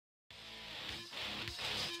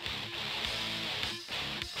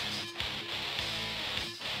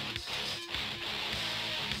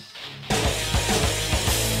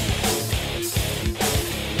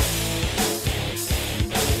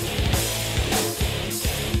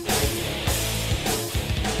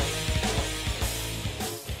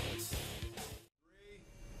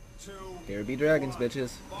Be dragons,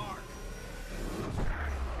 bitches.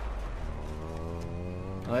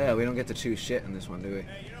 Oh yeah, we don't get to choose shit in this one, do we?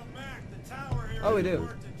 Hey, you know, Mac, the tower here Oh, we do.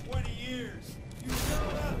 worked in 20 years. You know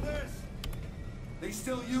about this? They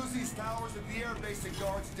still use these towers at the air base that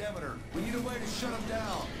guards Demeter. We need a way to shut them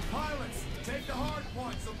down. Pilots, take the hard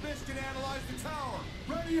point so Bish can analyze the tower.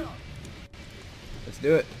 Ready up. Let's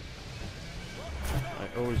do it.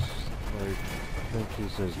 I always think he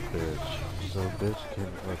says bitch, so bitch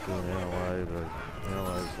can fucking analyze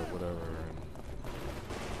or whatever.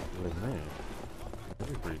 And like, man, I'd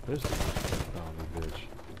be pretty pissed if I found the bitch.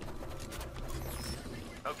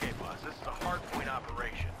 Okay, boss, this is a hardpoint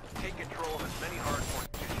operation. Take control of as many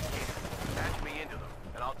hardpoints as you can. Patch me into them,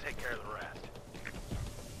 and I'll take care of the rest.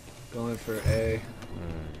 Going for A.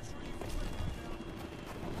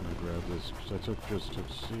 I'm gonna grab this, because I took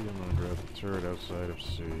C, I'm gonna grab the turret outside of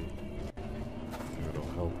C.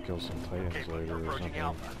 It'll help kill some Titans later or something.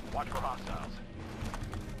 Alpha. Watch for hostiles.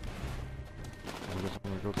 I guess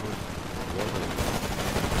I'm gonna go for it.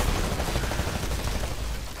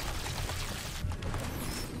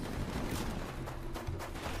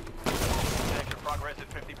 Progress at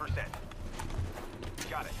 50%.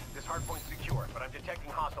 Got it. This hardpoint's secure, but I'm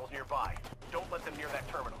detecting hostiles nearby. Don't let them near that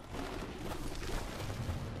terminal.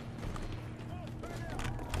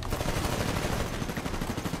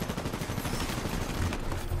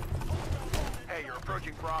 Hey, you're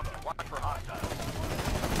approaching Bravo. Watch for hostiles.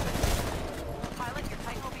 Pilot, your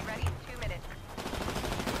Titan will be ready in 2 minutes.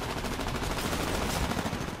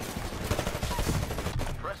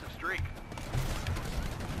 Impressive streak.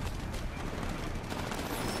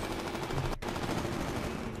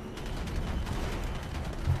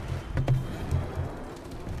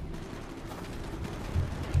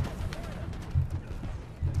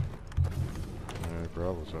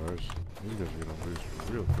 Bravo's ours. These guys are gonna lose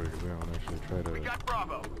real quick if they don't actually try to We got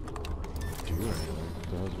Bravo. do anything. What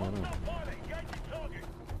the hell's going on?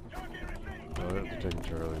 Oh, they're taking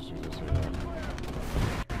Charlie as soon as I say that.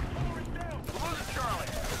 Losing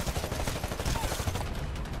Charlie.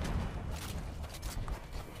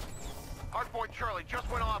 Hardpoint Charlie just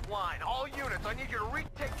went offline. All units, I need you to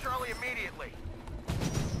retake Charlie immediately.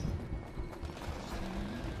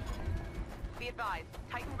 Be advised,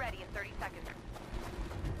 Titan ready in 30 seconds.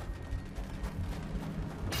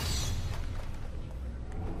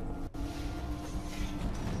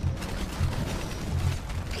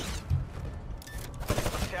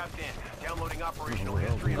 Tapped in. Downloading operational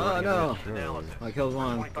history. Oh no! Analysis. I killed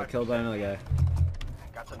one. Got killed by another guy.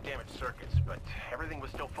 Got some damaged circuits, but everything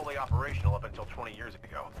was still fully operational up until 20 years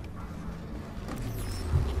ago.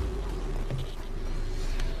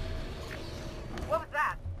 What was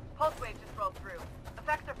that? Pulse wave just rolled through.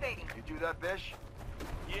 Effects are fading. You do that, Bish?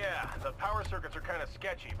 Yeah, the power circuits are kind of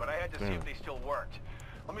sketchy, but I had to see if they still worked.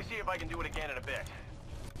 Let me see if I can do it again in a bit.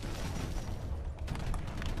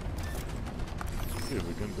 Dude,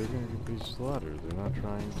 they're gonna be slaughtered. They're not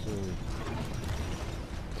trying to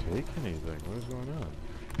take anything. What is going on?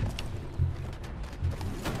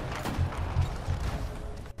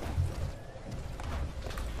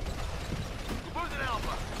 We're losing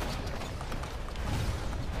Alpha.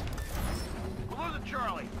 We're losing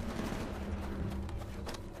Charlie.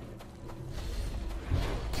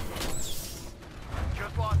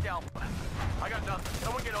 Just lost Alpha. I got nothing.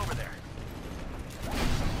 Someone get over there.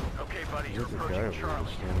 Okay, buddy, you're approaching Charlie.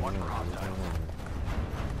 Watch for hostiles.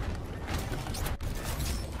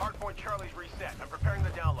 Hardpoint Charlie's reset. I'm preparing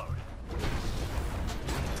the download.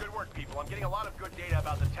 Good work, people. I'm getting a lot of good data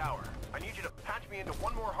about the tower. I need you to patch me into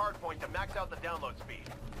one more hardpoint to max out the download speed.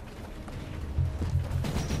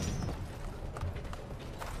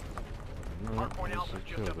 Hardpoint Alpha's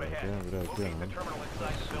just up ahead. Locate the terminal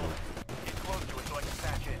inside the building. Get close to it so I can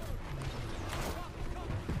patch in.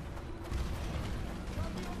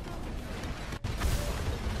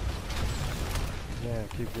 Yeah,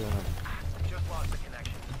 keep going up. Just lost the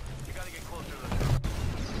connection. You gotta get closer to the terminal.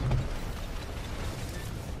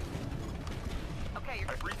 Okay,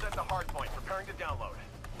 I've reset the hardpoint. Preparing to download.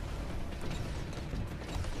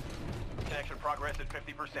 Connection progress at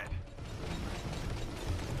 50%.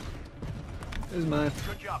 This is mine.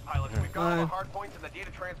 Good job, pilots. We've got all the hardpoints and the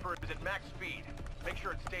data transfer is at max speed. Make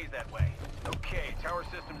sure it stays that way. Okay, tower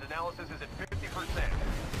systems analysis is at 50%.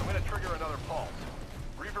 I'm gonna trigger another pulse.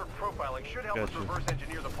 Reverb profiling should help us reverse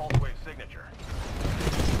engineer the pulse wave signature.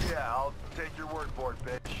 Yeah, I'll take your word for it,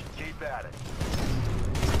 bitch. Keep at it.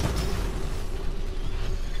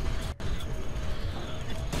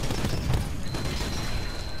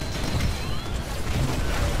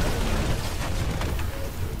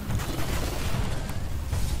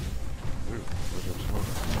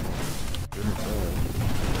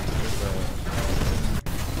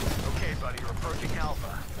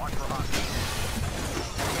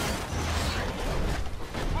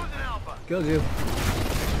 Killed you.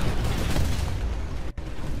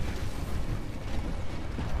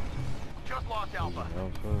 Just lost Alpha.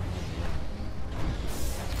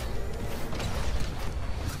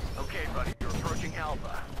 Okay, buddy, you're approaching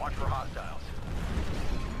Alpha. Watch for hostiles.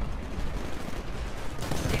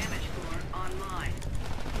 Damage core online.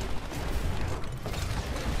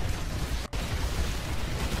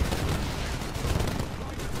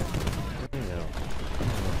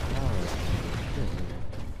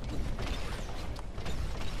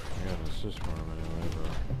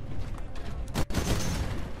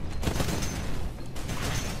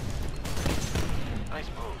 Nice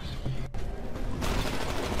moves.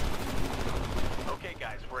 Okay,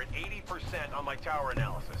 guys, we're at 80% on my tower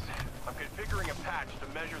analysis. I'm configuring a patch to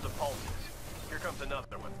measure the pulses. Here comes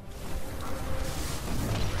another one.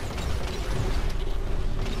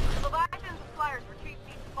 The Leviathan's flyers retrieve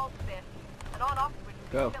these pulse bits, and on-off switch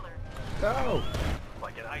is Go. killer. Go!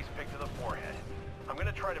 Like an ice pick to the forehead. I'm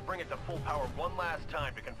gonna try to bring it to full power one last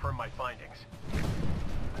time to confirm my findings.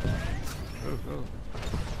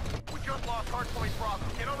 We just lost hardpoint Bravo.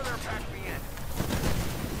 Get over there and patch me in.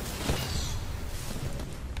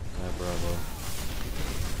 Hi, Bravo.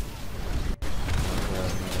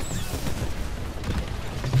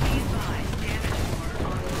 Be advised, damage core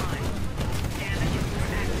online. Damage core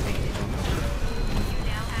activated. You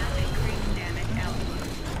now have increased damage output.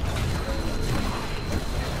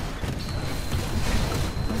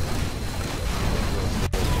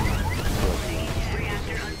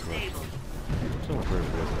 Reactor unstable. Someone very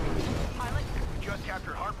good. Pilot, we just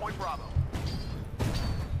captured hardpoint Bravo.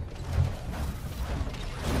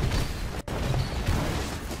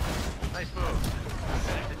 Nice move.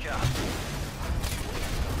 Finish the job.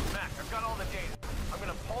 Mac, I've got all the data. I'm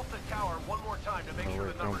gonna pulse the tower one more time to make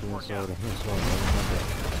sure the numbers work out.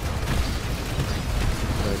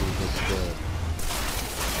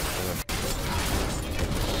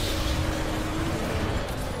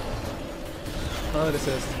 Pilot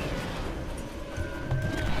assist.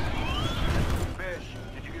 Fish,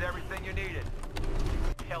 did you get everything you needed?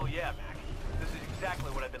 Hell yeah, Mac. This is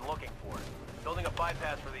exactly what I've been looking for. Building a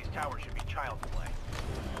bypass for these towers should be child's play.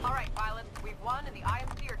 All right, pilots, we've won, and the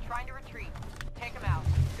IMC are trying to retreat. Take them out.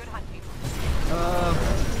 Good hunting.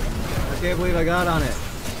 I can't believe I got on it.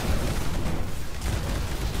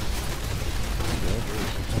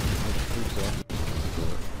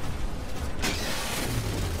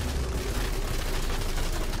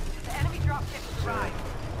 The enemy dropship was arrived.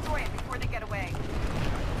 Destroy it before they get away.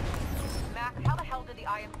 Mac, how the hell did the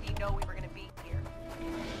IMC know we were going to be here?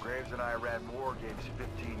 Graves and I ran war games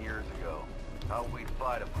 15 years ago. How we'd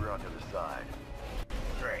fight if we were on the other side.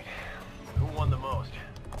 Great. Who won the most?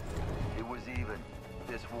 It was even.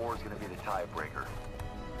 This war is gonna be the tiebreaker.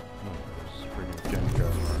 This freaking Jenko.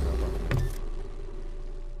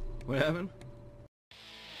 What happened?